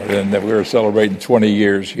and that we were celebrating 20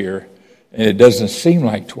 years here. And it doesn't seem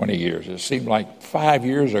like 20 years. It seemed like 5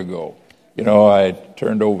 years ago. You know, I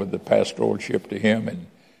turned over the pastoralship to him, and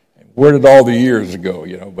where did all the years go?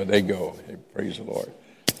 You know, but they go. Praise the Lord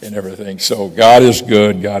and everything. So God is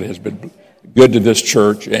good. God has been good to this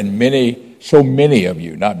church, and so many of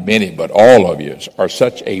you, not many, but all of you, are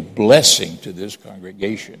such a blessing to this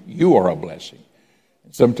congregation. You are a blessing.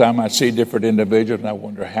 Sometimes I see different individuals, and I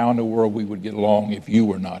wonder how in the world we would get along if you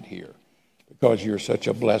were not here, because you're such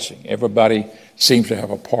a blessing. Everybody seems to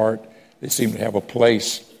have a part. They seem to have a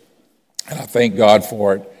place, and I thank God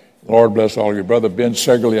for it. Lord bless all of you. Brother Ben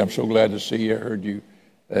Segerly, I'm so glad to see you. I heard you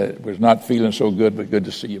was not feeling so good, but good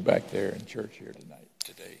to see you back there in church here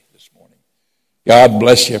today, this morning. God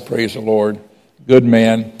bless you. Praise the Lord. Good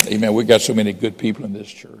man. Amen. We got so many good people in this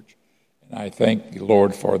church, and I thank the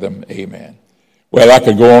Lord for them. Amen. Well, I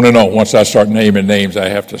could go on and on. Once I start naming names, I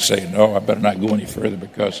have to say, no, I better not go any further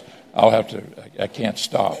because I can't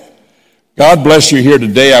stop. God bless you here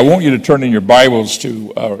today. I want you to turn in your Bibles to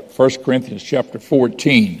 1 Corinthians chapter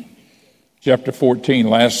 14. Chapter 14,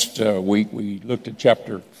 last week we looked at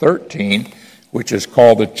chapter 13, which is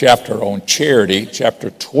called the chapter on charity. Chapter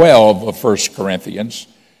 12 of 1 Corinthians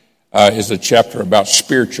is a chapter about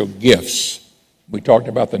spiritual gifts. We talked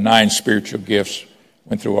about the 9 spiritual gifts.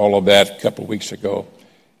 Went through all of that a couple of weeks ago.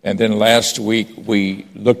 And then last week we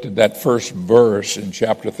looked at that first verse in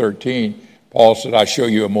chapter 13. Paul said, I show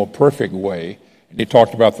you a more perfect way. And he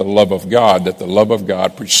talked about the love of God, that the love of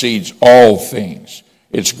God precedes all things.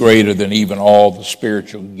 It's greater than even all the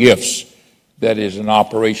spiritual gifts that is in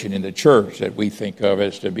operation in the church that we think of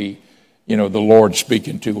as to be, you know, the Lord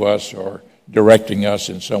speaking to us or directing us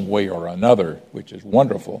in some way or another, which is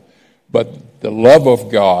wonderful. But the love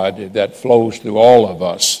of God that flows through all of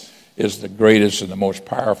us is the greatest and the most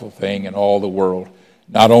powerful thing in all the world,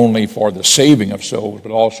 not only for the saving of souls,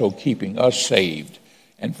 but also keeping us saved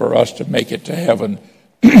and for us to make it to heaven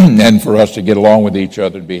and for us to get along with each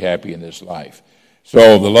other and be happy in this life.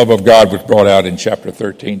 So the love of God was brought out in chapter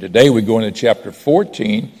 13. Today we go into chapter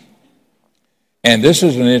 14, and this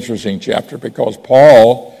is an interesting chapter because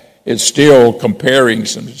Paul is still comparing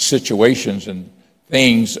some situations and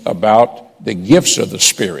things about the gifts of the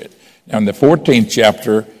Spirit. Now, in the 14th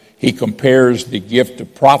chapter, he compares the gift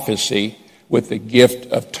of prophecy with the gift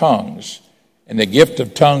of tongues. And the gift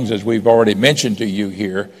of tongues, as we've already mentioned to you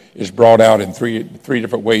here, is brought out in three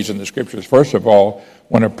different ways in the Scriptures. First of all,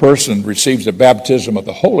 when a person receives the baptism of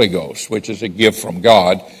the Holy Ghost, which is a gift from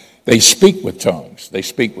God, they speak with tongues. They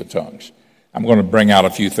speak with tongues. I'm going to bring out a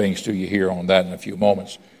few things to you here on that in a few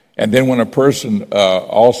moments. And then when a person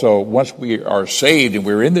also, once we are saved and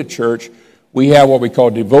we're in the church, we have what we call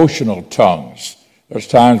devotional tongues. There's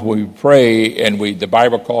times when we pray, and the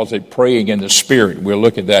Bible calls it praying in the Spirit. We'll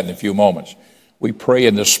look at that in a few moments. We pray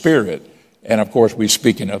in the Spirit, and of course we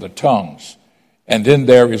speak in other tongues. And then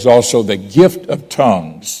there is also the gift of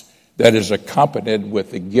tongues that is accompanied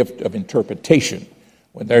with the gift of interpretation.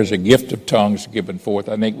 When there's a gift of tongues given forth,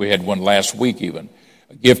 I think we had one last week even,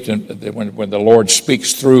 a gift when the Lord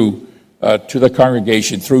speaks through to the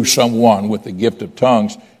congregation through someone with the gift of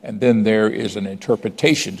tongues, and then there is an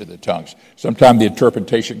interpretation to the tongues. Sometimes the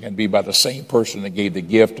interpretation can be by the same person that gave the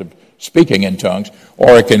gift of speaking in tongues,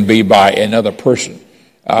 or it can be by another person.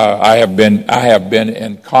 I have been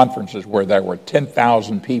in conferences where there were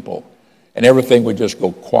 10,000 people, and everything would just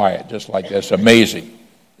go quiet, just like this. Amazing.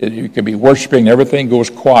 You can be worshiping, everything goes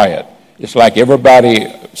quiet. It's like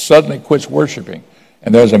everybody suddenly quits worshiping,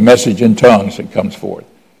 and there's a message in tongues that comes forth.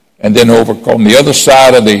 And then over on the other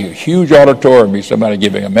side of the huge auditorium be somebody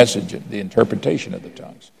giving a message, the interpretation of the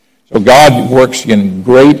tongues. So God works in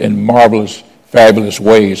great and marvelous, fabulous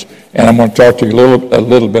ways. And I'm going to talk to you a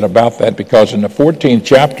little bit about that, because in the 14th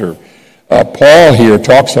chapter, Paul here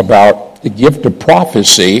talks about the gift of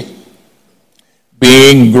prophecy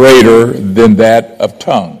being greater than that of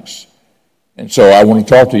tongues. And so I want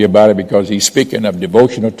to talk to you about it because he's speaking of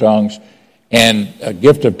devotional tongues and a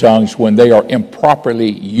gift of tongues when they are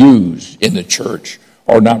improperly used in the church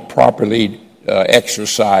or not properly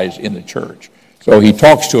exercised in the church. So he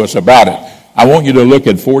talks to us about it. I want you to look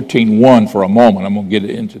at 14:1 for a moment. I'm going to get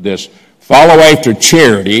into this. Follow after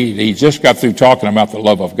charity. He just got through talking about the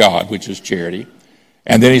love of God, which is charity.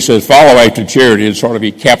 And then he says, follow after charity. It's sort of,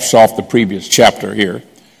 he caps off the previous chapter here.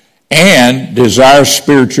 And desire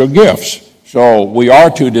spiritual gifts. So we are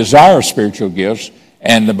to desire spiritual gifts.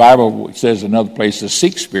 And the Bible says in another place to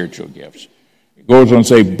seek spiritual gifts. It goes on to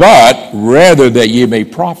say, but rather that ye may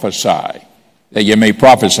prophesy. That ye may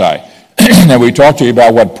prophesy. Now we talked to you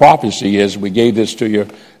about what prophecy is. We gave this to you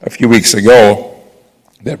a few weeks ago.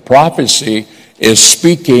 That prophecy is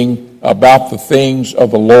speaking about the things of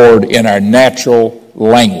the Lord in our natural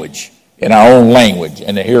language, in our own language.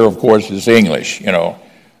 And here, of course, is English,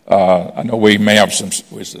 I know we may have some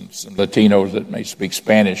Latinos that may speak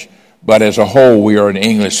Spanish, but as a whole, we are an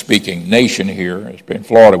English-speaking nation here. In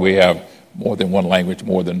Florida, we have more than one language,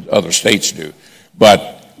 more than other states do.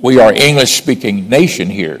 But we are English-speaking nation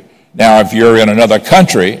here. Now, if you're in another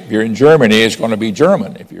country, if you're in Germany, it's going to be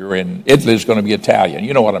German. If you're in Italy, it's going to be Italian.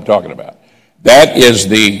 You know what I'm talking about. That is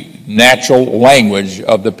the natural language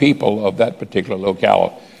of the people of that particular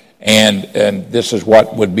locale. And this is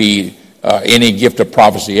what would be any gift of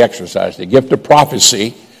prophecy exercise. The gift of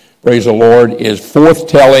prophecy, praise the Lord, is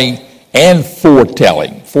forthtelling and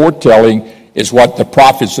foretelling. Foretelling is what the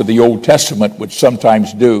prophets of the Old Testament would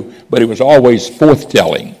sometimes do, but it was always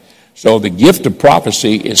forthtelling. So the gift of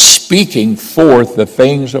prophecy is speaking forth the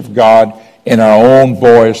things of God in our own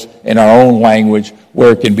voice, in our own language,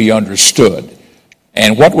 where it can be understood.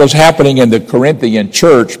 And what was happening in the Corinthian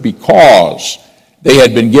church, because they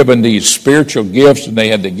had been given these spiritual gifts and they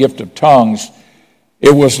had the gift of tongues,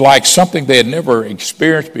 it was like something they had never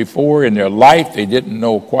experienced before in their life. They didn't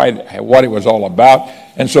know quite what it was all about.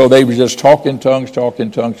 And so they were just talking tongues,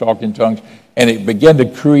 and it began to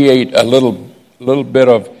create a little bit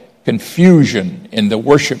of confusion in the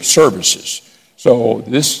worship services. So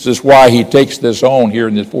this is why he takes this on here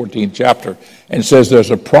in the 14th chapter and says there's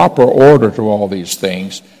a proper order to all these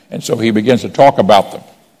things. And so he begins to talk about them.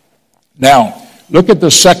 Now, look at the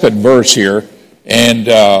second verse here, and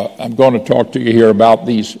I'm going to talk to you here about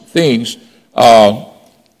these things.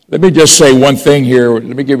 Let me just say one thing here. Let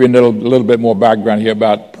me give you a little bit more background here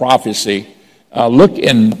about prophecy. Look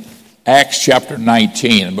in Acts chapter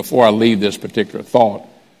 19, and before I leave this particular thought,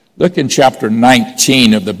 look in chapter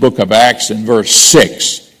 19 of the book of Acts in verse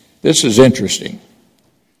 6. This is interesting.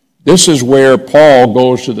 This is where Paul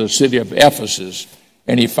goes to the city of Ephesus,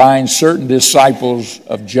 and he finds certain disciples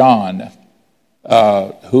of John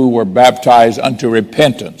who were baptized unto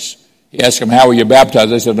repentance. He asked them, how were you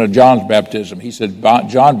baptized? They said, no, John's baptism. He said,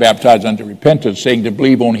 John baptized unto repentance, saying to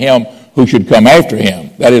believe on him who should come after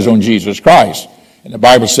him, that is, on Jesus Christ. And the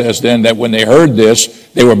Bible says then that when they heard this,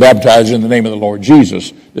 they were baptized in the name of the Lord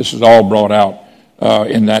Jesus. This is all brought out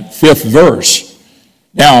in that 5th verse.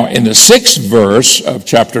 Now, in the 6th verse of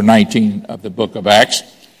chapter 19 of the book of Acts,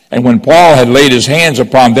 and when Paul had laid his hands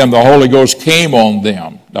upon them, the Holy Ghost came on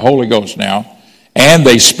them, the Holy Ghost now, and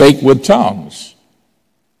they spake with tongues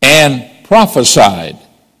and prophesied.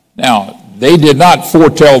 Now, they did not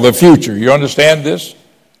foretell the future. You understand this?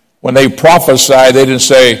 When they prophesied, they didn't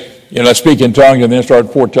say, let's speak in tongues and then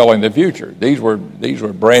start foretelling the future. These were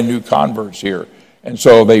brand new converts here. And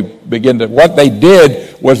so what they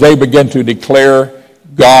did was they began to declare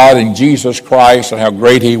God and Jesus Christ and how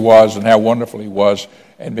great he was and how wonderful he was,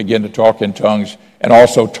 and begin to talk in tongues and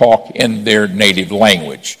also talk in their native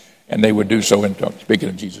language. And they would do so in tongues, speaking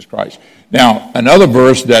of Jesus Christ. Now, another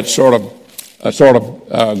verse that sort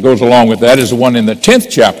of goes along with that is the one in the 10th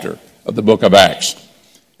chapter of the book of Acts.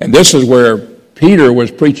 And this is where Peter was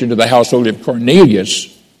preaching to the household of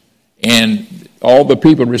Cornelius, and all the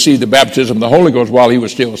people received the baptism of the Holy Ghost while he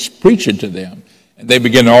was still preaching to them. And they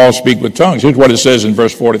began to all speak with tongues. Here's what it says in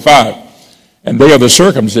verse 45. And they of the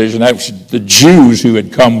circumcision, that was the Jews who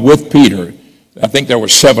had come with Peter. I think there were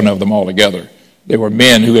 7 of them altogether. They were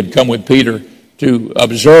men who had come with Peter to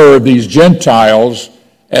observe these Gentiles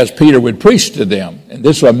as Peter would preach to them. And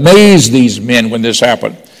this amazed these men when this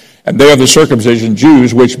happened. And they of the circumcision,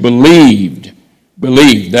 Jews, which believed,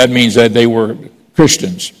 that means that they were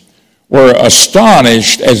Christians, were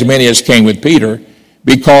astonished, as many as came with Peter,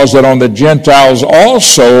 because that on the Gentiles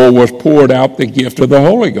also was poured out the gift of the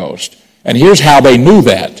Holy Ghost. And here's how they knew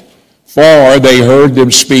that. For they heard them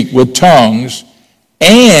speak with tongues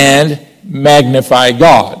and magnify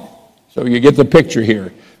God. So you get the picture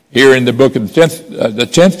here. Here in the book of the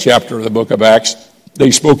 10th chapter of the book of Acts,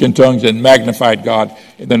 they spoke in tongues and magnified God.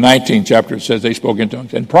 In the 19th chapter, it says they spoke in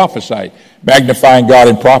tongues and prophesied. Magnifying God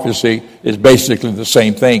and prophecy is basically the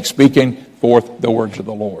same thing, speaking forth the words of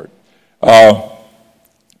the Lord.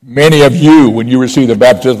 Many of you, when you receive the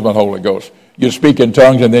baptism of the Holy Ghost, you'd speak in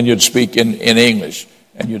tongues and then you'd speak in English.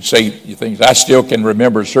 And you'd say things. I still can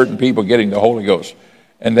remember certain people getting the Holy Ghost.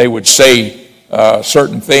 And they would say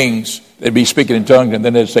certain things. They'd be speaking in tongues and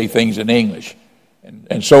then they'd say things in English.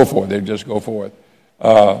 And so forth. They'd just go forth.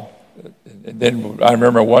 And then I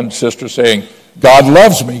remember one sister saying, God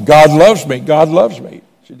loves me, God loves me, God loves me.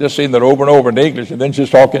 She just seen that over and over in English, and then she's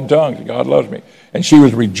talking in tongues, God loves me. And she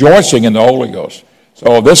was rejoicing in the Holy Ghost.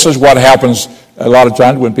 So this is what happens a lot of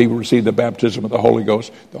times when people receive the baptism of the Holy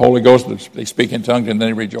Ghost. The Holy Ghost, they speak in tongues, and then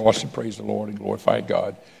they rejoice and praise the Lord and glorify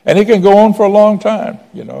God. And it can go on for a long time.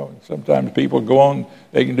 Sometimes people go on,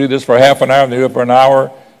 they can do this for half an hour, they do it for an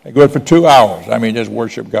hour, they do it for 2 hours. Just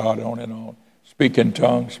worship God on and on. Speak in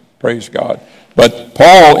tongues, praise God. But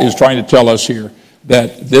Paul is trying to tell us here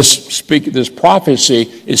that this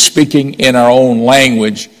prophecy is speaking in our own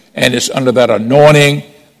language, and it's under that anointing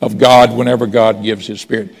of God whenever God gives his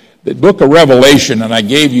Spirit. The book of Revelation, and I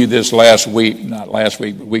gave you this last week, not last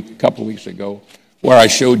week, but a couple of weeks ago, where I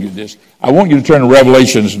showed you this. I want you to turn to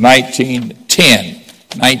Revelations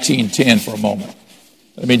 19:10 for a moment.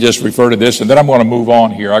 Let me just refer to this, and then I'm going to move on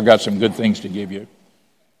here. I've got some good things to give you.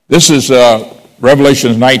 This is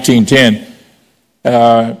Revelations 19:10.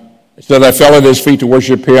 It said, I fell at his feet to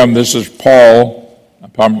worship him. This is John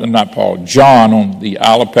on the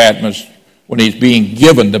Isle of Patmos, when he's being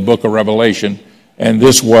given the book of Revelation, and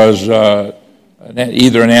this was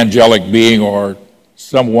either an angelic being or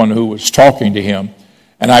someone who was talking to him.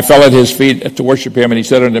 And I fell at his feet to worship him, and he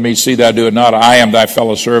said unto me, see thou do it not, I am thy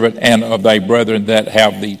fellow servant and of thy brethren that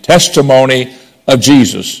have the testimony of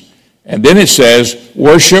Jesus. And then it says,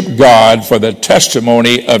 worship God, for the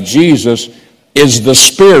testimony of Jesus is the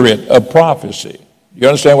spirit of prophecy. You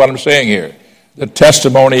understand what I'm saying here? The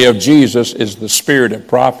testimony of Jesus is the spirit of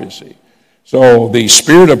prophecy. So the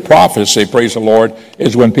spirit of prophecy, praise the Lord,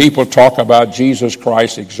 is when people talk about Jesus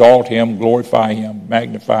Christ, exalt him, glorify him,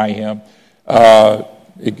 magnify him.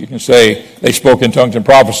 You can say they spoke in tongues and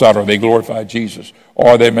prophesied, or they glorified Jesus,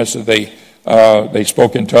 or they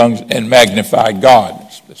spoke in tongues and magnified God.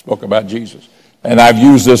 They spoke about Jesus. And I've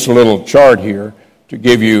used this little chart here to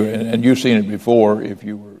give you, and you've seen it before if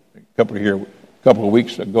you were a couple of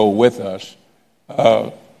weeks ago with us.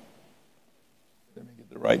 Let me get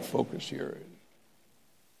the right focus here.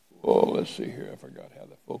 Oh, let's see here. I forgot how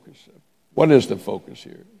the focus. What is the focus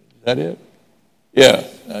here? Is that it? Yeah,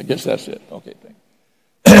 I guess that's it. Okay, thanks.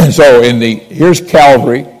 So here's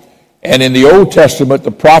Calvary, and in the Old Testament,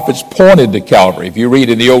 the prophets pointed to Calvary. If you read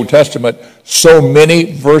in the Old Testament, so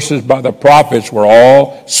many verses by the prophets were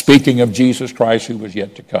all speaking of Jesus Christ who was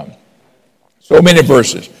yet to come. So many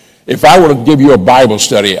verses. If I were to give you a Bible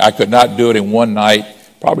study, I could not do it in one night,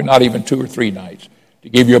 probably not even 2 or 3 nights, to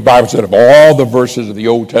give you a Bible study of all the verses of the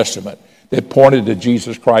Old Testament that pointed to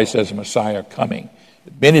Jesus Christ as Messiah coming.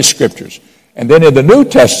 Many scriptures. And then in the New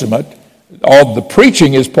Testament, all the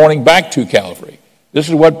preaching is pointing back to Calvary. This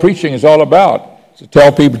is what preaching is all about. To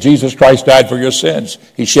tell people Jesus Christ died for your sins.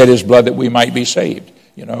 He shed his blood that we might be saved,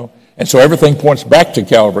 And so everything points back to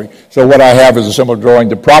Calvary. So what I have is a simple drawing.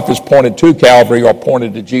 The prophets pointed to Calvary or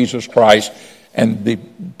pointed to Jesus Christ, and the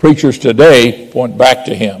preachers today point back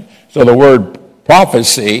to him. So the word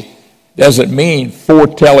prophecy doesn't mean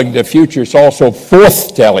foretelling the future. It's also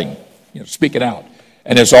forthtelling, speaking out.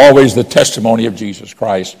 And it's always the testimony of Jesus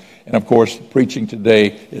Christ. And, of course, preaching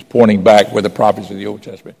today is pointing back with the prophets of the Old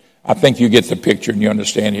Testament. I think you get the picture and you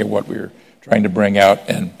understand here what we're trying to bring out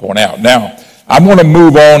and point out. Now, I'm going to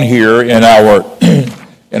move on here in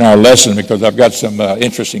our lesson because I've got some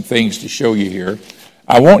interesting things to show you here.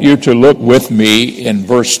 I want you to look with me in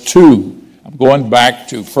verse 2. I'm going back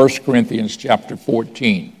to 1 Corinthians chapter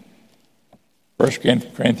 14. 1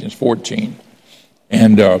 Corinthians 14.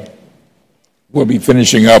 And we'll be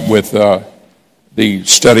finishing up with the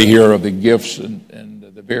study here of the gifts and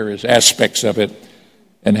the various aspects of it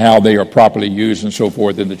and how they are properly used and so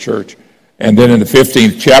forth in the church. And then in the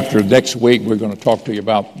 15th chapter next week, we're going to talk to you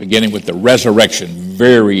about beginning with the resurrection.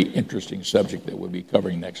 Very interesting subject that we'll be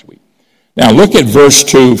covering next week. Now look at verse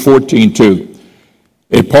 2, 14:2.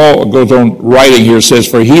 Paul goes on writing here, says,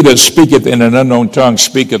 for he that speaketh in an unknown tongue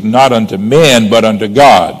speaketh not unto men, but unto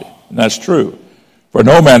God. And that's true. For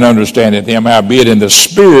no man understandeth him, howbeit in the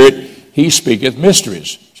Spirit he speaketh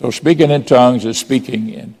mysteries. So speaking in tongues is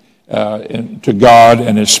speaking to God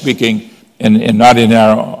and is speaking and not in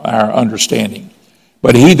our understanding.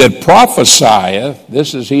 But he that prophesieth,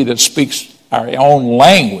 this is he that speaks our own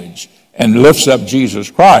language and lifts up Jesus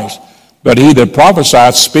Christ. But he that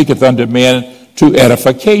prophesieth speaketh unto men to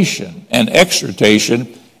edification and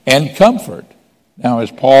exhortation and comfort. Now, is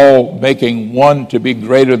Paul making one to be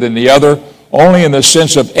greater than the other? Only in the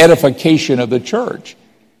sense of edification of the church.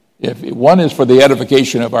 If one is for the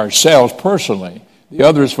edification of ourselves personally, the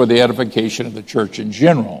other is for the edification of the church in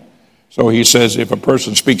general. So he says if a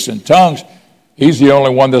person speaks in tongues, he's the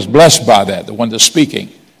only one that's blessed by that, the one that's speaking.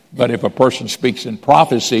 But if a person speaks in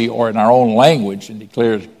prophecy or in our own language and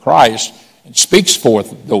declares Christ and speaks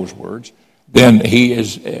forth those words, then he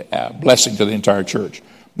is a blessing to the entire church.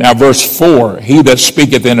 Now verse 4, he that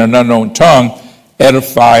speaketh in an unknown tongue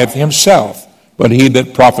edifieth himself, but he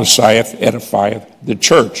that prophesieth edifieth the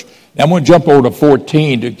church. Now I'm going to jump over to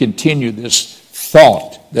 14 to continue this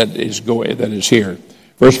thought that is here.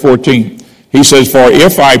 Verse 14, he says, "For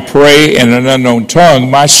if I pray in an unknown tongue,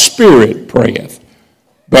 my spirit prayeth,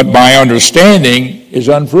 but my understanding is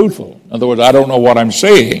unfruitful." In other words, I don't know what I'm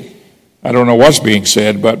saying. I don't know what's being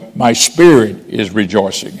said, but my spirit is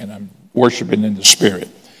rejoicing, and I'm worshiping in the spirit.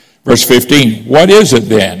 Verse 15, "What is it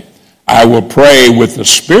then? I will pray with the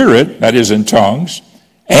spirit," that is in tongues,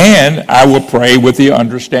 "and I will pray with the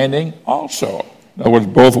understanding also." In other words,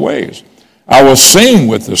 both ways. "I will sing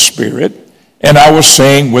with the spirit, and I will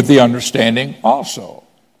sing with the understanding also."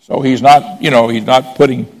 So he's not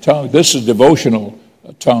putting tongues. This is devotional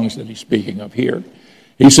tongues that he's speaking of here.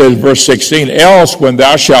 He says, verse 16, "Else when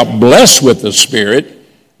thou shalt bless with the spirit,"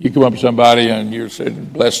 you come up to somebody and you're saying,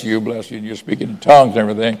 bless you, and you're speaking in tongues and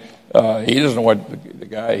everything. He doesn't know what the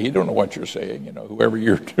guy, he don't know what you're saying. Whoever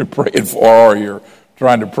you're praying for, or you're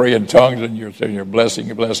trying to pray in tongues and you're saying you're blessing.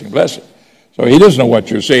 So he doesn't know what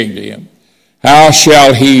you're saying to him. "How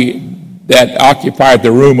shall he that occupieth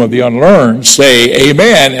the room of the unlearned say,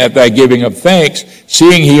 Amen, at thy giving of thanks,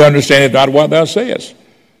 seeing he understandeth not what thou sayest?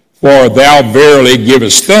 For thou verily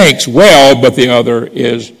givest thanks well, but the other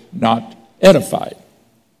is not edified."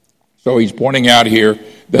 So he's pointing out here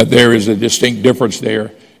that there is a distinct difference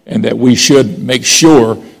there, and that we should make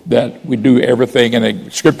sure that we do everything. And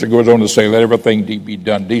the scripture goes on to say, let everything be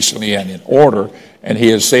done decently and in order. And he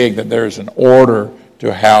is saying that there is an order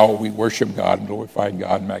to how we worship God and glorify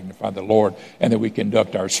God and magnify the Lord, and that we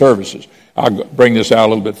conduct our services. I'll bring this out a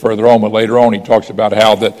little bit further on, but later on he talks about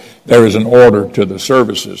how that there is an order to the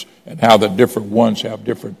services and how the different ones have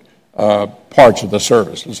different parts of the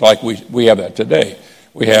service. It's like we have that today.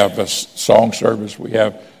 We have a song service. We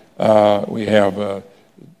have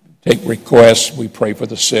take requests. We pray for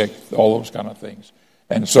the sick, all those kind of things.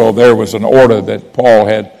 And so there was an order that Paul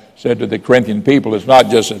had said to the Corinthian people. It's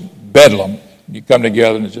not just a bedlam. You come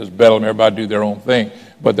together and it's just bedlam, everybody do their own thing.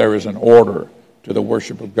 But there is an order to the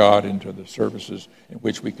worship of God and to the services in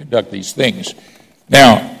which we conduct these things.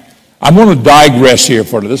 Now, I'm going to digress here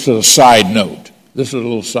for this. This is a side note. This is a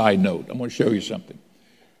little side note. I'm going to show you something.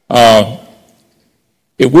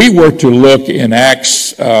 If we were to look in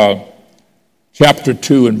Acts chapter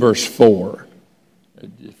 2 and verse 4,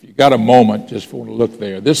 if you got a moment, just want to look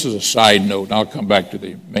there. This is a side note, and I'll come back to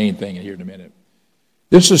the main thing here in a minute.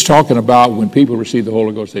 This is talking about when people received the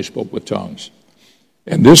Holy Ghost, they spoke with tongues.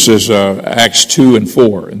 And this is Acts 2 and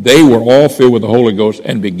 4. "And they were all filled with the Holy Ghost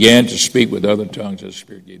and began to speak with other tongues as the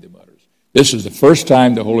Spirit gave them utterance." This is the first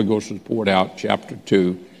time the Holy Ghost was poured out, chapter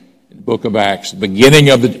 2, in the book of Acts, the beginning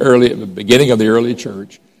of the early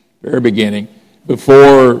church, very beginning,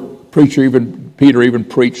 before Peter even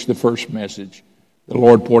preached the first message. The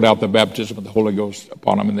Lord poured out the baptism of the Holy Ghost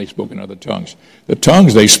upon them, and they spoke in other tongues. The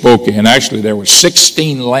tongues they spoke in, actually there were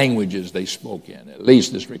 16 languages they spoke in, at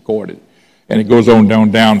least it's recorded. And it goes on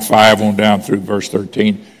down 5 on down through verse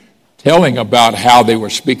 13, telling about how they were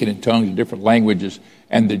speaking in tongues in different languages,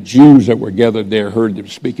 and the Jews that were gathered there heard them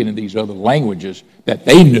speaking in these other languages that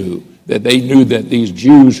they knew that these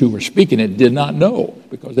Jews who were speaking it did not know,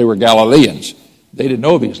 because they were Galileans. They didn't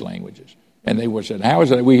know these languages. And they were saying, how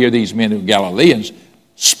is it that we hear these men who are Galileans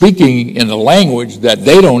speaking in a language that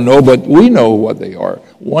they don't know, but we know what they are?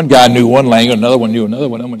 One guy knew one language, another one knew another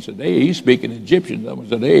one. Another one said, hey, he's speaking Egyptian. Another one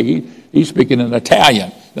said, hey, he's speaking in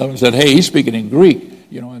Italian. Another one said, hey, he's speaking in Greek.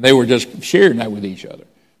 And they were just sharing that with each other.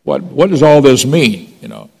 What does all this mean?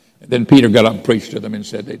 And then Peter got up and preached to them and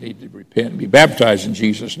said they need to repent and be baptized in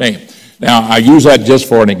Jesus' name. Now, I use that just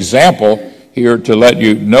for an example here to let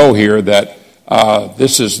you know here that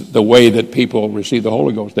this is the way that people receive the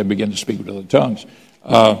Holy Ghost. They begin to speak with other tongues.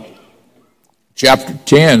 Chapter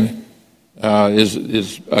 10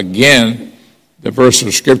 is again the verse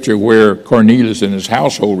of Scripture where Cornelius and his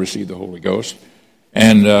household received the Holy Ghost.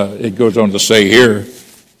 And it goes on to say here,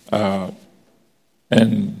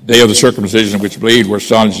 and they of the circumcision which believed were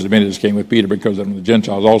astonished as many as came with Peter, because of the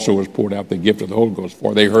Gentiles also was poured out the gift of the Holy Ghost,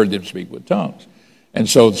 for they heard them speak with tongues. And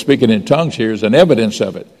so speaking in tongues here is an evidence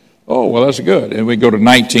of it. Oh, well, that's good. And we go to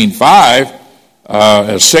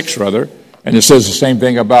 19:5, 6 rather, and it says the same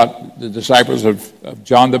thing about the disciples of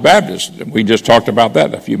John the Baptist. And we just talked about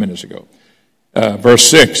that a few minutes ago. Verse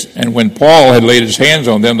 6, "And when Paul had laid his hands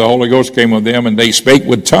on them, the Holy Ghost came on them, and they spake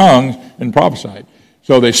with tongues and prophesied."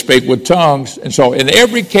 So they spake with tongues, and so in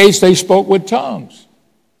every case they spoke with tongues.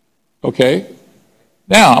 Okay?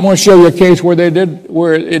 Now, I'm going to show you a case where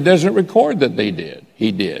it doesn't record that they did.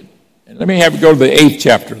 He did. And let me have you go to the 8th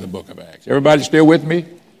chapter of the book of Acts. Everybody still with me?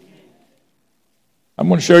 I'm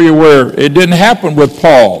going to show you where it didn't happen with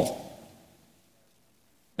Paul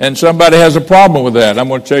And somebody has a problem with that. I'm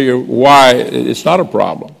going to tell you why it's not a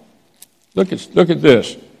problem. Look at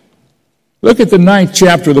this. Look at the 9th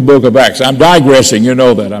chapter of the book of Acts. I'm digressing, you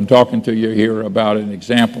know that. I'm talking to you here about an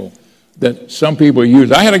example that some people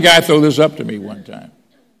use. I had a guy throw this up to me one time,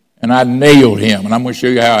 and I nailed him, and I'm going to show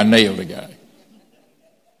you how I nailed the guy.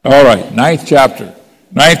 All right, 9th chapter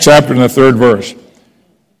in the 3rd verse.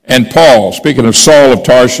 And Paul, speaking of Saul of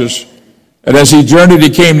Tarsus, and as he journeyed, he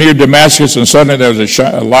came near Damascus, and suddenly there was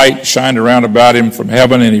a light shined around about him from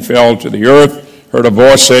heaven, and he fell to the earth, heard a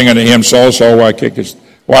voice saying unto him, Saul, Saul,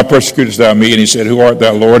 why persecutest thou me? And he said, Who art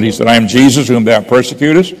thou, Lord? He said, I am Jesus, whom thou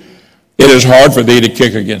persecutest. It is hard for thee to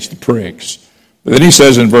kick against the pricks. But then he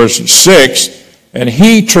says in verse 6, and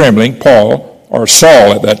he trembling, Paul, or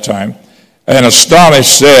Saul at that time, and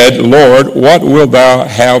astonished said, Lord, what wilt thou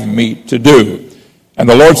have me to do? And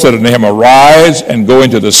the Lord said unto him, Arise and go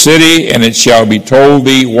into the city, and it shall be told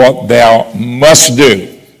thee what thou must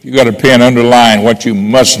do. You got a pen, underline what you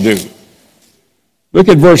must do. Look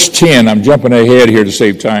at verse 10. I'm jumping ahead here to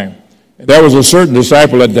save time. There was a certain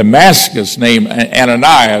disciple at Damascus named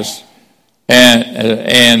Ananias,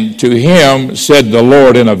 and to him said the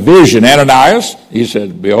Lord in a vision, Ananias, he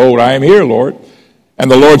said, Behold, I am here, Lord. And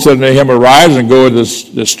the Lord said unto him, Arise and go to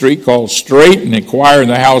the street called Straight, and inquire in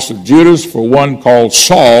the house of Judas for one called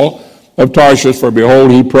Saul of Tarsus, for behold,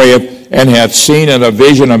 he prayeth, and hath seen in a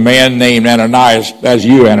vision a man named Ananias. That's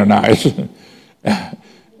you, Ananias.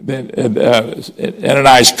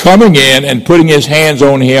 Ananias coming in and putting his hands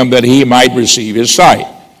on him that he might receive his sight.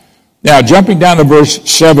 Now, jumping down to verse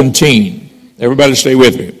 17. Everybody stay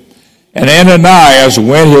with me. And Ananias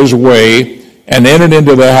went his way and entered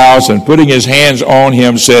into the house, and putting his hands on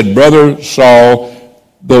him said, Brother Saul,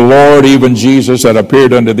 the Lord, even Jesus, that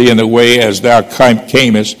appeared unto thee in the way as thou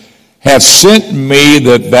camest, hath sent me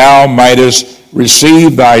that thou mightest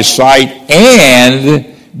receive thy sight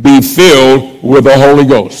and be filled with the Holy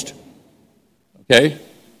Ghost. Okay?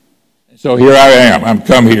 So here I am. I'm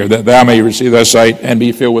come here, that thou may receive thy sight and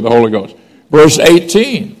be filled with the Holy Ghost. Verse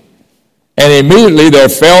 18. And immediately there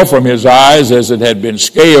fell from his eyes as it had been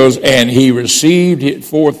scales, and he received it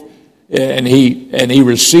forth, and he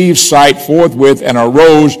received sight forthwith, and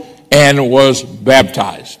arose and was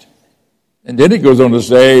baptized. And then it goes on to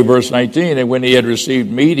say, verse 19, and when he had received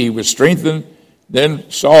meat, he was strengthened. Then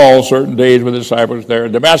Saul, certain days with the disciples there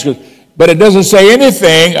in Damascus. But it doesn't say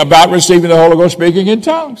anything about receiving the Holy Ghost speaking in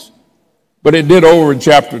tongues. But it did over in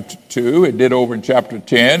chapter 2. It did over in chapter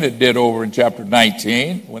 10. It did over in chapter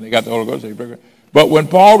 19 when they got the Holy Ghost. But when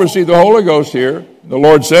Paul received the Holy Ghost here, the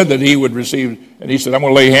Lord said that he would receive, and he said, I'm going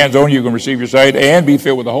to lay hands on you, you can receive your sight and be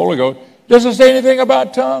filled with the Holy Ghost. Doesn't say anything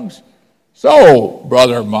about tongues. So,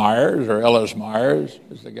 Brother Myers, or Ellis Myers,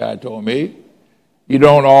 as the guy told me, you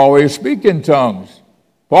don't always speak in tongues.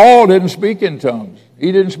 Paul didn't speak in tongues.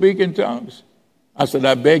 He didn't speak in tongues. I said,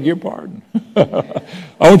 I beg your pardon. I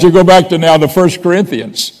want you to go back to now the 1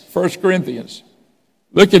 Corinthians. 1 Corinthians.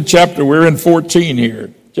 Look at chapter, we're in 14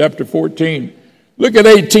 here. Chapter 14. Look at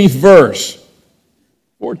 18th verse.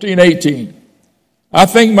 14, 18. I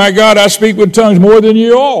think, my God, I speak with tongues more than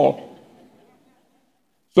you all.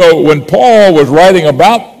 So when Paul was writing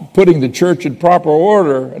about putting the church in proper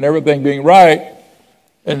order and everything being right,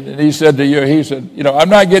 and he said to you, I'm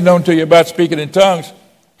not getting on to you about speaking in tongues.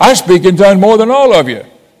 I speak in tongues more than all of you.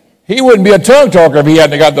 He wouldn't be a tongue talker if he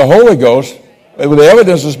hadn't got the Holy Ghost with the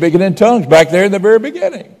evidence of speaking in tongues back there in the very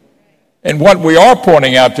beginning. And what we are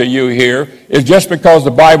pointing out to you here is just because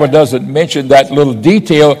the Bible doesn't mention that little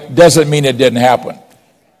detail doesn't mean it didn't happen.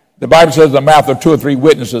 The Bible says in the mouth of 2 or 3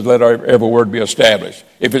 witnesses let every word be established.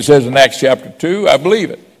 If it says in Acts chapter 2, I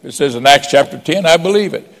believe it. If it says in Acts chapter 10, I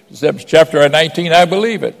believe it. If it says chapter 19, I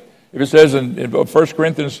believe it. If it says in 1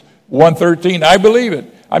 Corinthians 1:13, I believe it.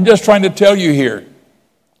 I'm just trying to tell you here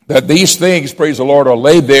that these things, praise the Lord, are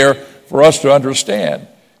laid there for us to understand.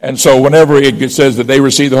 And so whenever it says that they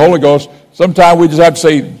receive the Holy Ghost, sometimes we just have to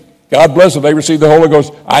say, God bless them, they received the Holy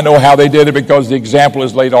Ghost. I know how they did it because the example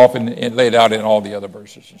is laid out in all the other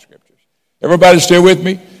verses in Scriptures. Everybody still with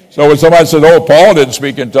me? So when somebody says, oh, Paul didn't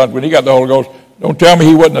speak in tongues when he got the Holy Ghost, don't tell me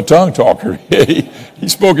he wasn't a tongue talker. He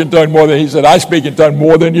spoke in tongues more than, he said, I speak in tongues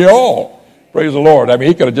more than you all. Praise the Lord. I mean,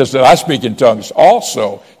 he could have just said, I speak in tongues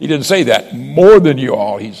also. He didn't say that. More than you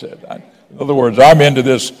all, he said. In other words, I'm into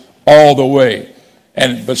this all the way.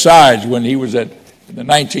 And besides, when he was in the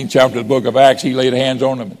 19th chapter of the book of Acts, he laid hands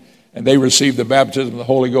on them, and they received the baptism of the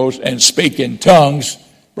Holy Ghost and speak in tongues.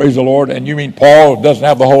 Praise the Lord. And you mean Paul doesn't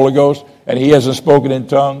have the Holy Ghost, and he hasn't spoken in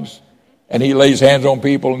tongues, and he lays hands on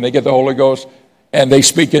people, and they get the Holy Ghost, and they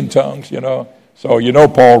speak in tongues, So,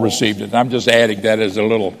 Paul received it. And I'm just adding that as a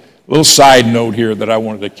little side note here that I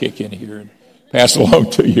wanted to kick in here pass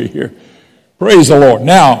along to you here. Praise the Lord.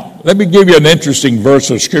 Now, let me give you an interesting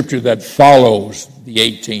verse of Scripture that follows the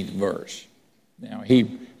 18th verse. Now, he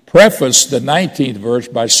prefaced the 19th verse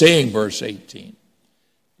by saying verse 18.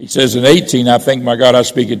 He says in 18, I thank my God I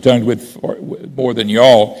speak in tongues with more than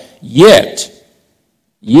y'all. Yet,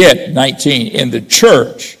 19, in the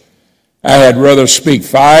church, I had rather speak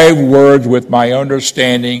 5 words with my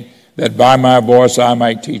understanding, that by my voice I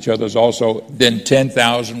might teach others also, than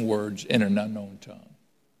 10,000 words in an unknown tongue.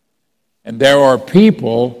 And there are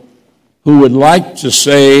people who would like to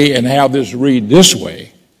say and have this read this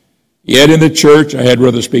way. Yet in the church I had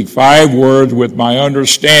rather speak 5 words with my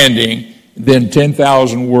understanding than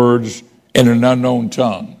 10,000 words in an unknown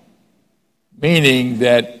tongue. Meaning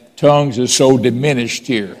that tongues is so diminished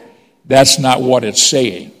here. That's not what it's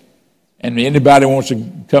saying. And anybody wants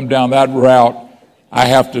to come down that route, I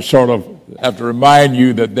have to remind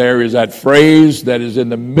you that there is that phrase that is in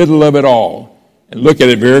the middle of it all. And look at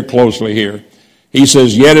it very closely here. He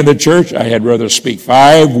says, yet in the church I had rather speak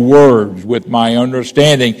 5 words with my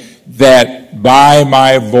understanding, that by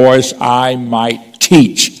my voice I might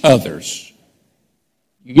teach others.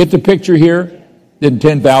 You get the picture here? Than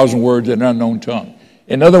 10,000 words in an unknown tongue.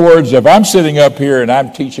 In other words, if I'm sitting up here and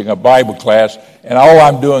I'm teaching a Bible class and all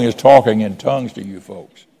I'm doing is talking in tongues to you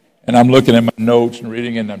folks, and I'm looking at my notes and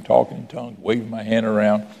reading and I'm talking in tongues, waving my hand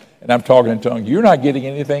around, and I'm talking in tongues, you're not getting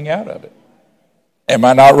anything out of it. Am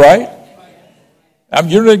I not right?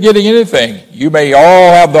 You're not getting anything. You may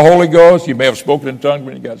all have the Holy Ghost. You may have spoken in tongues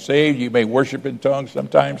when you got saved. You may worship in tongues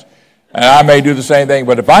sometimes. And I may do the same thing.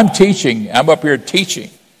 But if I'm teaching, I'm up here teaching,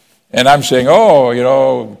 and I'm saying,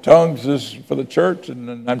 tongues is for the church,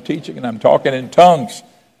 and I'm teaching and I'm talking in tongues.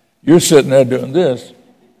 You're sitting there doing this,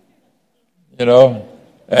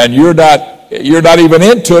 and you're not even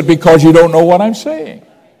into it because you don't know what I'm saying.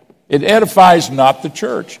 It edifies not the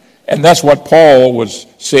church. And that's what Paul was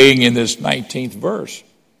saying in this 19th verse.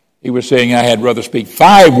 He was saying, I had rather speak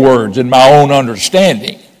 5 words in my own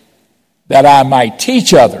understanding, that I might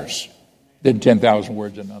teach others, than 10,000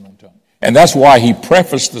 words in an unknown tongue. And that's why he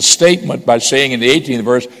prefaced the statement by saying in the 18th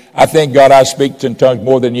verse, I thank God I speak in tongues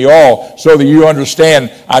more than you all, so that you understand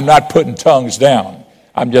I'm not putting tongues down.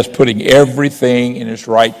 I'm just putting everything in its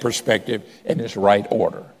right perspective, in its right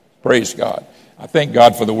order. Praise God. I thank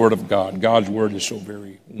God for the Word of God. God's Word is so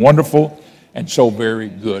very wonderful and so very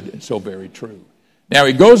good and so very true. Now,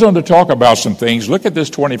 he goes on to talk about some things. Look at this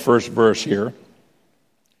 21st verse here.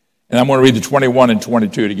 And I'm going to read the 21 and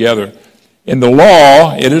 22 together. In the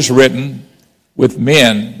law, it is written with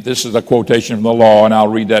men. This is a quotation from the law, and I'll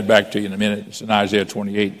read that back to you in a minute. It's in Isaiah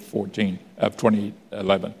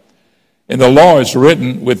 28:11. In the law it's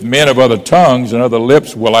written, with men of other tongues and other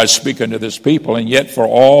lips will I speak unto this people, and yet for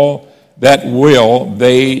all that will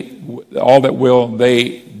they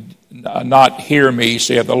not hear me,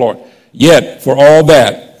 saith the Lord. Yet for all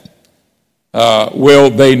that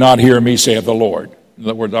will they not hear me, saith the Lord. In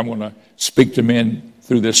other words, I'm going to speak to men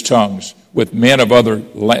through this tongues. With men of other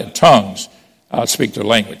tongues, I'll speak their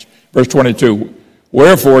language. Verse 22,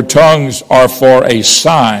 wherefore tongues are for a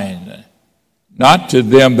sign, not to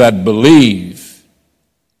them that believe,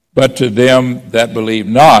 but to them that believe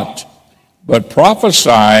not. But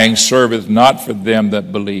prophesying serveth not for them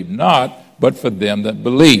that believe not, but for them that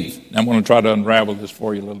believe. I'm going to try to unravel this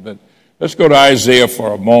for you a little bit. Let's go to Isaiah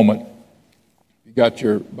for a moment. You got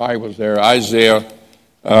your Bibles there. Isaiah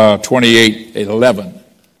 28:11.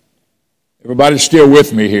 Everybody's still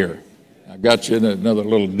with me here. I got you in another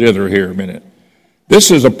little dither here a minute. This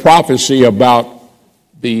is a prophecy about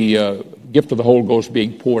the gift of the Holy Ghost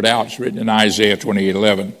being poured out. It's written in Isaiah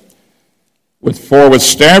 28:11. For with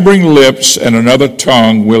stammering lips and another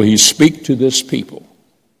tongue will he speak to this people,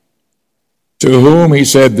 to whom he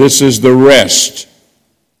said, this is the rest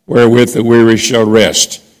wherewith the weary shall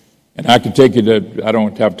rest. And I could take you to, I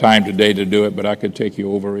don't have time today to do it, but I could take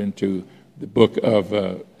you over into the book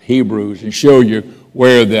of Hebrews and show you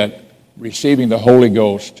where that receiving the Holy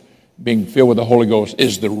Ghost, being filled with the Holy Ghost,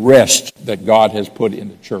 is the rest that God has put in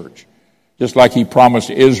the church. Just like he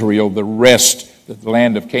promised Israel the rest, that the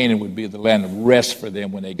land of Canaan would be the land of rest for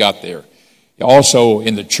them when they got there. Also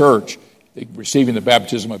in the church, receiving the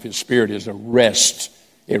baptism of his Spirit is a rest.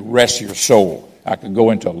 It rests your soul. I could go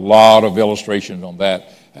into a lot of illustrations on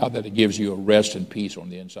that, how that it gives you a rest and peace on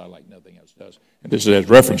the inside like nothing else does. And this has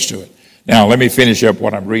reference to it. Now, let me finish up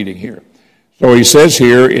what I'm reading here. So he says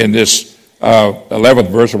here in this 11th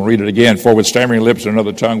verse, I'm going to read it again, for with stammering lips and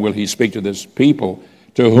another tongue will he speak to this people,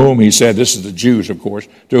 to whom he said, this is the Jews, of course,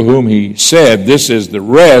 to whom he said, this is the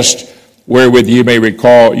rest wherewith you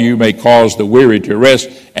may cause the weary to rest,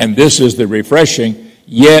 and this is the refreshing,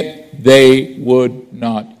 yet they would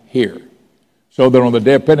not hear. So that on the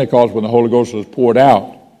day of Pentecost, when the Holy Ghost was poured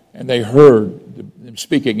out, and they heard them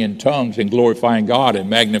speaking in tongues and glorifying God and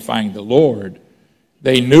magnifying the Lord,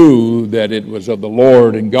 they knew that it was of the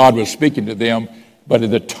Lord and God was speaking to them. But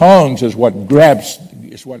the tongues is what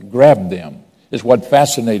grabbed them, is what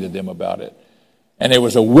fascinated them about it. And it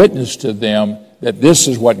was a witness to them that this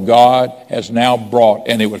is what God has now brought,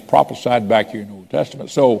 and it was prophesied back here in the Old Testament.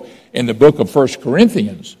 So in the book of 1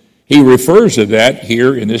 Corinthians, he refers to that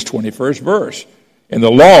here in this 21st verse. And the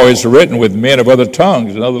law is written with men of other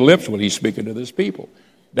tongues and other lips when he's speaking to this people.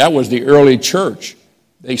 That was the early church.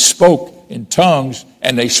 They spoke in tongues,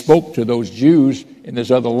 and they spoke to those Jews in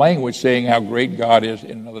this other language, saying how great God is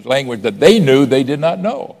in another language that they knew they did not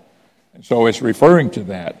know. And so it's referring to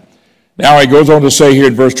that. Now he goes on to say here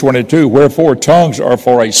in verse 22, wherefore tongues are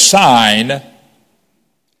for a sign,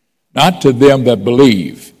 not to them that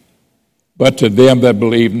believe, but to them that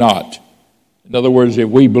believe not. In other words, if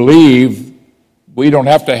we believe, we don't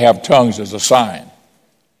have to have tongues as a sign.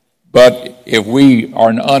 But if we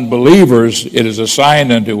are unbelievers, it is a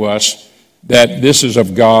sign unto us that this is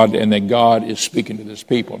of God and that God is speaking to this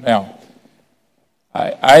people. Now,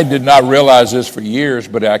 I did not realize this for years,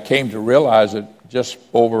 but I came to realize it just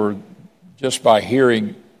by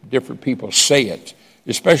hearing different people say it,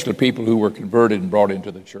 especially people who were converted and brought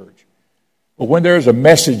into the church. But when there is a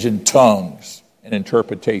message in tongues and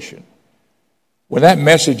interpretation, when that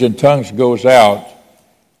message in tongues goes out,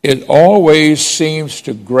 it always seems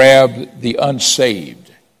to grab the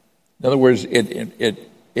unsaved. In other words, it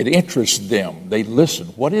interests them. They listen.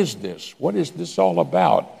 What is this? What is this all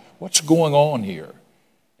about? What's going on here?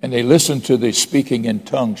 And they listen to the speaking in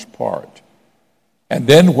tongues part. And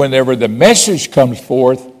then whenever the message comes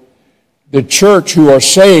forth, the church who are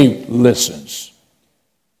saved listens.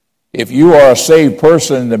 If you are a saved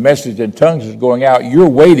person and the message in tongues is going out, you're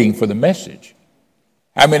waiting for the message.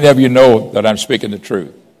 How many of you know that I'm speaking the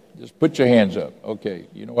truth? Just put your hands up. Okay,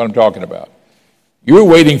 you know what I'm talking about. You're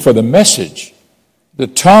waiting for the message. The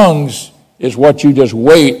tongues is what you just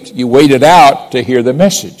wait. You wait it out to hear the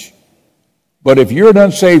message. But if you're an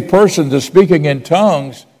unsaved person, the speaking in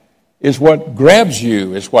tongues is what grabs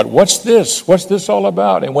you. Is what's this? What's this all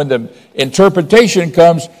about? And when the interpretation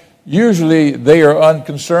comes, usually they are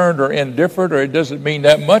unconcerned or indifferent, or it doesn't mean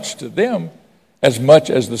that much to them as much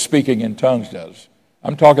as the speaking in tongues does.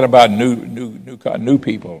 I'm talking about new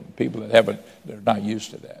people that they're not used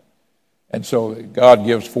to that. And so God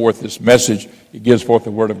gives forth this message. He gives forth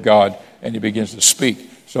the word of God, and he begins to speak.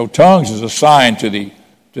 So tongues is a sign to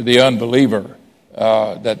the unbeliever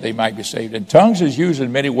that they might be saved. And tongues is used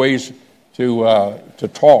in many ways to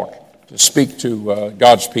talk, to speak to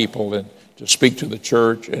God's people, and to speak to the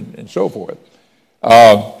church, and so forth.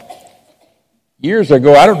 Years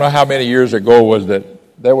ago, I don't know how many years ago was that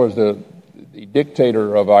there was the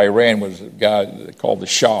dictator of Iran was a guy called the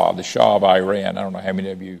Shah of Iran. I don't know how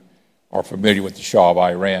many of you are familiar with the Shah of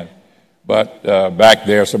Iran. But back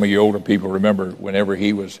there, some of you older people remember whenever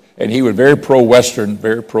he was very pro-Western,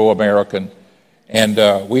 very pro-American.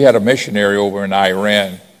 And we had a missionary over in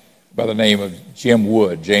Iran by the name of James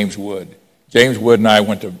Wood. James Wood and I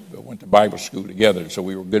went to Bible school together, so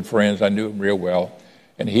we were good friends. I knew him real well.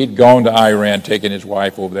 And he'd gone to Iran, taken his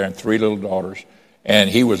wife over there and 3 little daughters.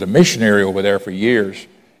 And he was a missionary over there for years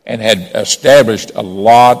and had established a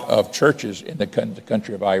lot of churches in the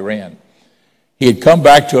country of Iran. He had come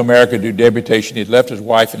back to America to do deputation. He'd left his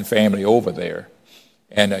wife and family over there.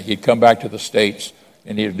 And he'd come back to the States,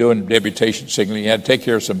 and he was doing deputation signaling. He had to take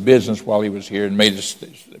care of some business while he was here, and made it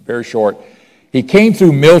very short. He came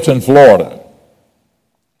through Milton, Florida,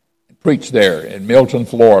 and preached there in Milton,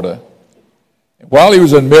 Florida. While he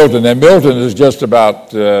was in Milton, and Milton is just about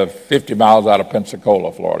 50 miles out of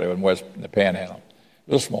Pensacola, Florida, in the Panhandle,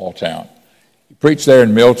 a little small town. He preached there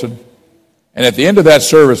in Milton, and at the end of that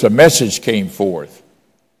service, a message came forth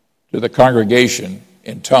to the congregation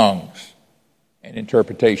in tongues and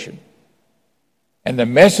interpretation. And the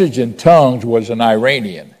message in tongues was an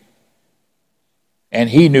Iranian, and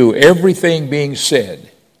he knew everything being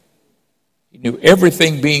said. He knew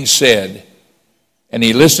everything being said. And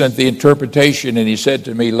he listened to the interpretation, and he said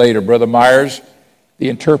to me later, Brother Myers, the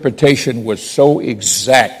interpretation was so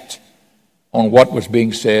exact on what was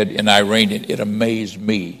being said in Iranian. It amazed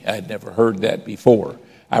me. I had never heard that before.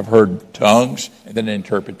 I've heard tongues and then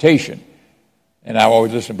interpretation. And I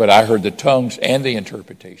always listen, but I heard the tongues and the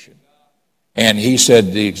interpretation. And he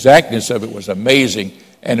said the exactness of it was amazing,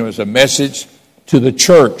 and it was a message to the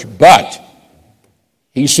church. But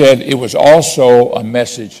he said it was also a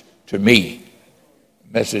message to me.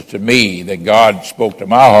 Message to me that God spoke to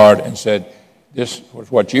my heart and said, this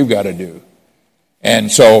was what you've got to do.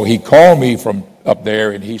 And so he called me from up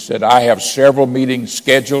there, and he said, I have several meetings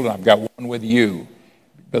scheduled, and I've got one with you.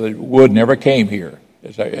 Brother Wood never came here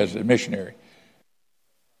as a missionary.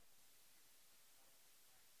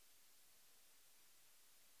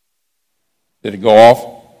 Did it go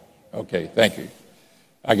off? Okay, thank you.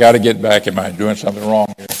 I got to get back. Am I doing something wrong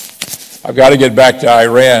here? I've got to get back to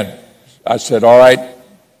Iran. I said, all right.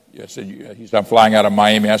 I said, he said, I'm flying out of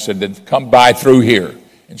Miami. I said, then come by through here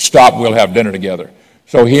and stop. We'll have dinner together.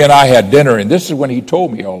 So he and I had dinner, and this is when he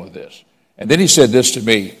told me all of this. And then he said this to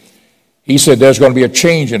me. He said, there's going to be a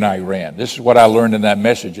change in Iran. This is what I learned in that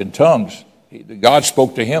message in tongues. God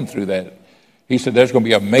spoke to him through that. He said, there's going to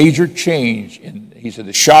be a major change. He said,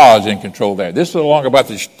 the Shah is in control there. This is along about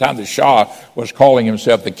the time the Shah was calling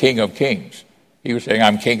himself the King of Kings. He was saying,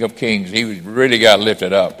 I'm King of Kings. He really got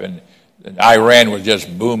lifted up. And Iran was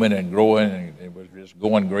just booming and growing, and it was just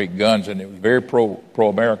going great guns, and it was very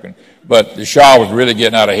pro-American. But the Shah was really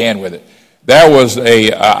getting out of hand with it. There was the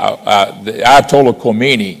Ayatollah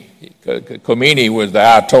Khomeini. Khomeini was the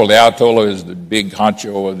Ayatollah. The Ayatollah is the big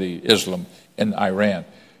honcho of the Islam in Iran.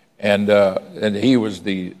 And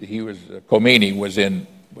Khomeini was in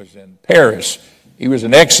Paris. He was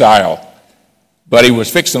in exile. But he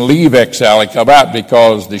was fixing to leave exile and come out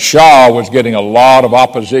because the Shah was getting a lot of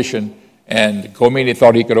opposition, and Khomeini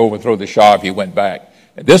thought he could overthrow the Shah if he went back.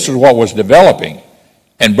 And this is what was developing.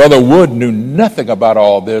 And Brother Wood knew nothing about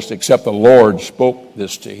all this except the Lord spoke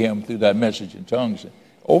this to him through that message in tongues.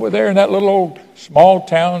 Over there in that little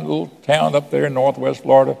town up there in northwest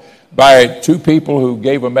Florida, by two people who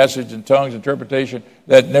gave a message in tongues interpretation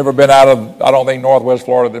that never been out of, I don't think, northwest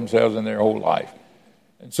Florida themselves in their whole life.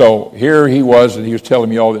 And so here he was, and he was telling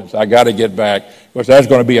me all this. I got to get back because there's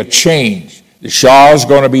going to be a change. The Shah is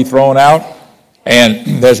going to be thrown out,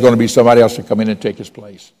 and there's going to be somebody else to come in and take his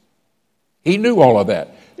place. He knew all of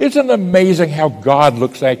that. Isn't it amazing how God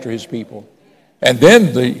looks after his people? And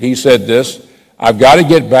then he said this, I've got to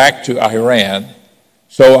get back to Iran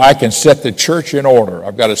so I can set the church in order.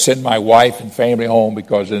 I've got to send my wife and family home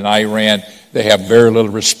because in Iran they have very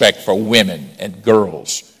little respect for women and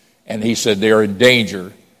girls. And he said they're in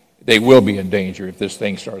danger. They will be in danger if this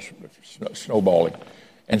thing starts snowballing.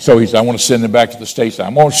 And so he said, I want to send them back to the States.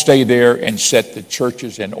 I'm going to stay there and set the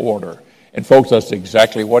churches in order. And folks, that's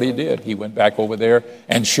exactly what he did. He went back over there,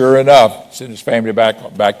 and sure enough, sent his family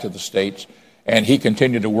back to the States. And he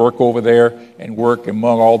continued to work over there and work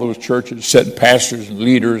among all those churches, setting pastors and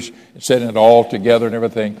leaders and setting it all together and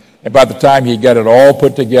everything. And by the time he got it all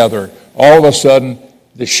put together, all of a sudden,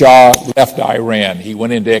 the Shah left Iran. He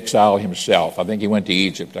went into exile himself. I think he went to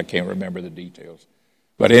Egypt. I can't remember the details.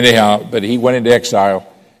 But anyhow, he went into exile,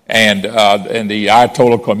 and the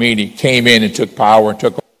Ayatollah Khomeini came in and took power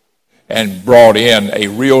and brought in a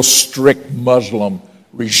real strict Muslim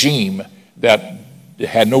regime that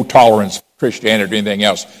had no tolerance for Christianity or anything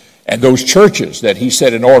else. And those churches that he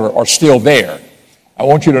set in order are still there. I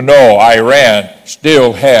want you to know Iran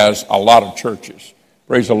still has a lot of churches.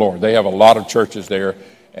 Praise the Lord. They have a lot of churches there,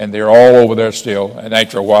 and they're all over there still. And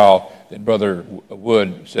after a while, then Brother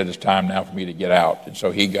Wood said, it's time now for me to get out. And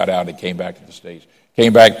so he got out and came back to the States.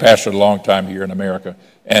 Came back, pastored a long time here in America,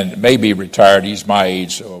 and maybe retired. He's my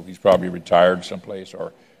age, so he's probably retired someplace,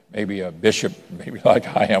 or maybe a bishop, maybe like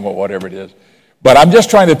I am, or whatever it is. But I'm just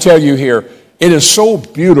trying to tell you here, it is so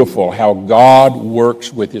beautiful how God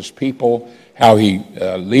works with his people, how he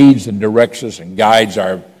leads and directs us and guides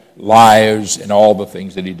our lives and all the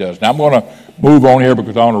things that he does. Now I'm going to move on here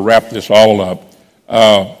because I want to wrap this all up.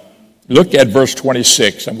 Look at verse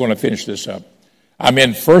 26. I'm going to finish this up. I'm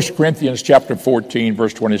in 1 Corinthians chapter 14,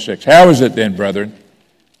 verse 26. How is it then, brethren?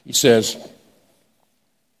 He says,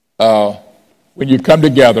 when you come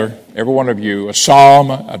together, every one of you, a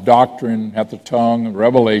psalm, a doctrine, hath a tongue, a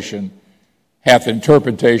revelation, hath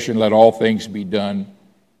interpretation, let all things be done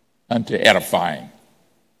unto edifying.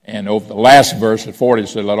 And over the last verse at 40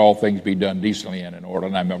 said, let all things be done decently and in order.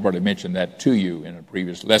 And I've already mentioned that to you in a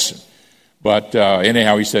previous lesson. But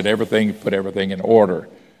anyhow, he said put everything in order.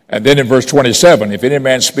 And then in verse 27, if any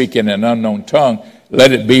man speak in an unknown tongue,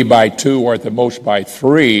 let it be by two or at the most by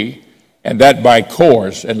three, and that by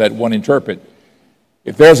course, and let one interpret.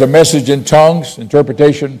 If there's a message in tongues,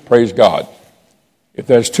 interpretation, praise God. If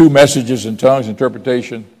there's two messages in tongues,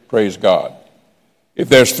 interpretation, praise God. If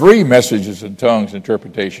there's three messages in tongues,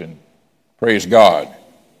 interpretation, praise God.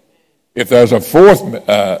 If there's a fourth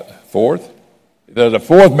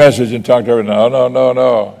message in tongues,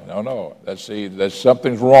 no. That's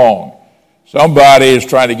something's wrong. Somebody is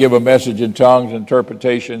trying to give a message in tongues,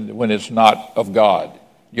 interpretation, when it's not of God.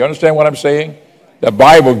 You understand what I'm saying? The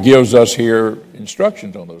Bible gives us here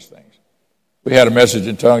instructions on those things. We had a message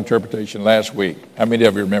in tongue interpretation last week. How many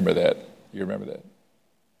of you remember that? You remember that?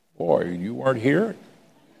 Boy, you weren't here.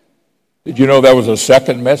 Did you know that was a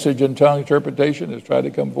second message in tongue interpretation that's tried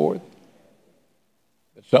to come forth?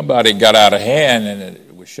 But somebody got out of hand and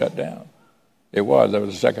it was shut down. There was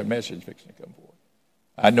a second message fixing to come forth.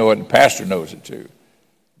 I know it, and the pastor knows it too.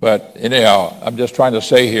 But anyhow, I'm just trying to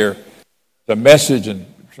say here, the message and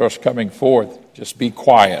trust coming forth, just be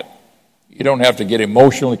quiet. You don't have to get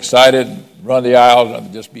emotional, excited, run the aisles.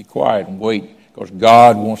 Just be quiet and wait, because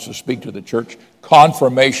God wants to speak to the church.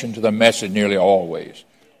 Confirmation to the message nearly always,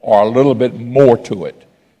 or a little bit more to it.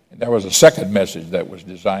 And there was a second message that was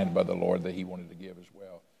designed by the Lord that he wanted to give as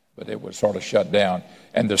well, but it was sort of shut down.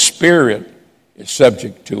 And the Spirit is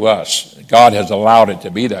subject to us. God has allowed it to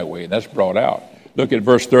be that way, and that's brought out. Look at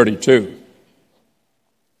verse 32.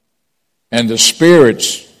 And the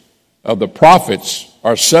spirits of the prophets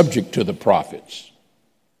are subject to the prophets.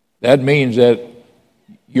 That means that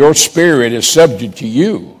your spirit is subject to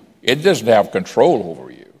you. It doesn't have control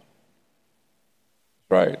over you.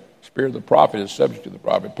 Right? The spirit of the prophet is subject to the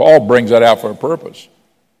prophet. Paul brings that out for a purpose.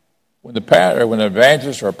 When the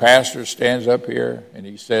evangelist or pastor stands up here and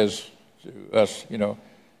he says to us, and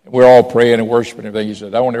we're all praying and worshiping and everything, he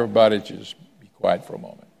says, I want everybody to just be quiet for a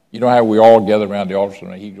moment. You know how we all gather around the altar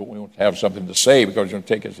and we want to have something to say because it's going to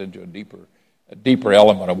take us into a deeper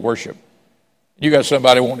element of worship. You got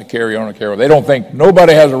somebody wanting to carry on and carry on. They don't think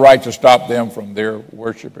nobody has a right to stop them from their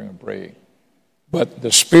worshiping and praying. But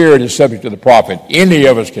the Spirit is subject to the prophet. Any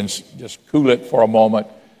of us can just cool it for a moment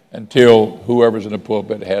until whoever's in the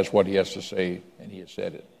pulpit has what he has to say, and he has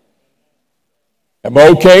said it. Am I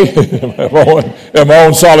okay? Am I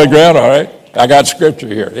on solid ground? All right. I got scripture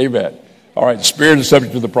here. Amen. All right. The Spirit is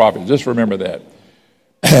subject to the prophet. Just remember that.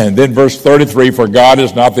 And then verse 33, for God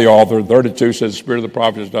is not the author. 32 says the spirit of the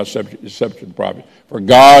prophet is not subject to the prophet. For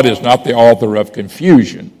God is not the author of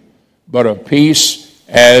confusion, but of peace,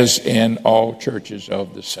 as in all churches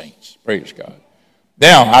of the saints. Praise God.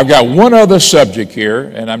 Now, I've got one other subject here,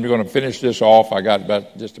 and I'm going to finish this off. I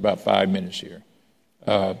got just about 5 minutes here.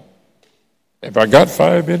 Have I got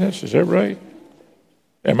 5 minutes? Is that right?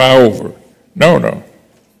 Am I over? No.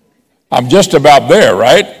 I'm just about there,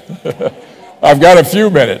 right? I've got a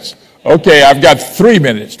few minutes. Okay, I've got 3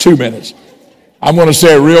 minutes, 2 minutes. I'm going to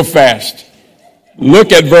say it real fast.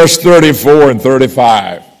 Look at verse 34 and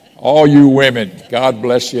 35. All you women, God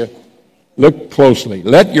bless you. Look closely.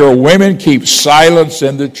 Let your women keep silence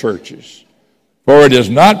in the churches, for it is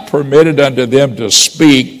not permitted unto them to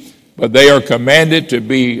speak, but they are commanded to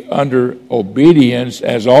be under obedience,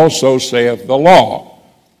 as also saith the law.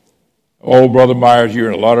 Oh, Brother Myers,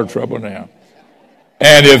 you're in a lot of trouble now.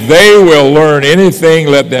 And if they will learn anything,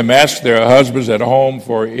 let them ask their husbands at home,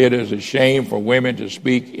 for it is a shame for women to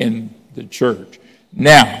speak in the church.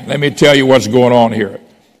 Now, let me tell you what's going on here.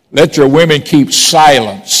 Let your women keep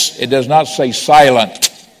silence. It does not say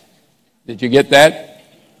silent. Did you get that?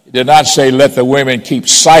 It did not say let the women keep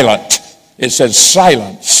silent. It says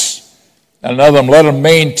silence. And another, let them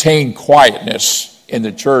maintain quietness in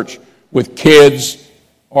the church with kids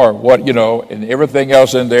or and everything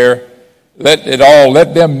else in there.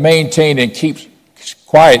 Let them maintain and keep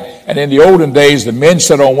quiet. And in the olden days, the men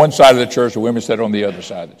sat on one side of the church, the women sat on the other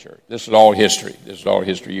side of the church. This is all history.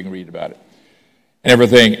 You can read about it and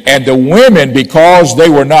everything. And the women, because they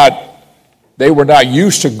were not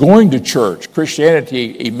used to going to church.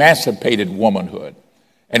 Christianity emancipated womanhood.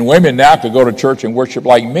 And women now could go to church and worship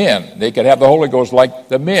like men. They could have the Holy Ghost like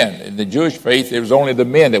the men. In the Jewish faith, it was only the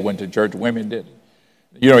men that went to church. Women didn't.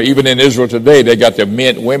 Even in Israel today, they got the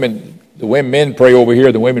men pray over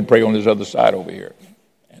here, the women pray on this other side over here.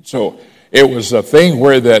 And so it was a thing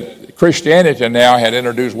where that Christianity now had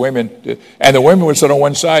introduced women, and the women would sit on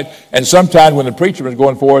one side, and sometimes when the preacher was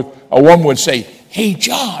going forth, a woman would say, hey,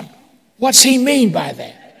 John, what's he mean by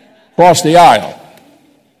that? Across the aisle.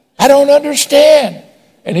 I don't understand.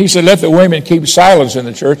 And he said, let the women keep silence in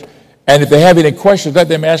the church, and if they have any questions, let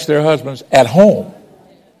them ask their husbands at home.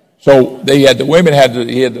 So he had to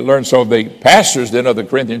learn. So the pastors then of the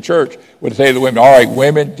Corinthian church would say to the women, all right,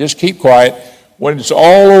 women, just keep quiet. When it's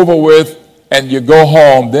all over with and you go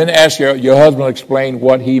home, then ask your husband to explain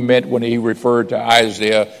what he meant when he referred to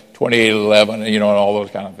Isaiah 28:11, and all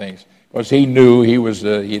those kind of things. Because he knew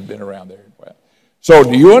he'd been around there. So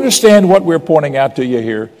do you understand what we're pointing out to you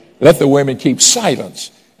here? Let the women keep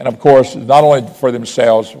silence. And of course, not only for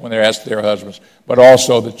themselves when they're asked their husbands, but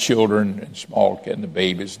also the children and small and the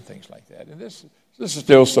babies and things like that. And this is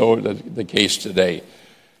still so the case today.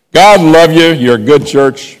 God love you. You're a good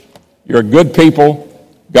church. You're good people.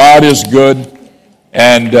 God is good.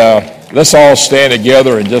 And let's all stand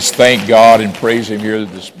together and just thank God and praise Him here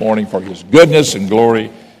this morning for His goodness and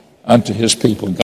glory unto His people.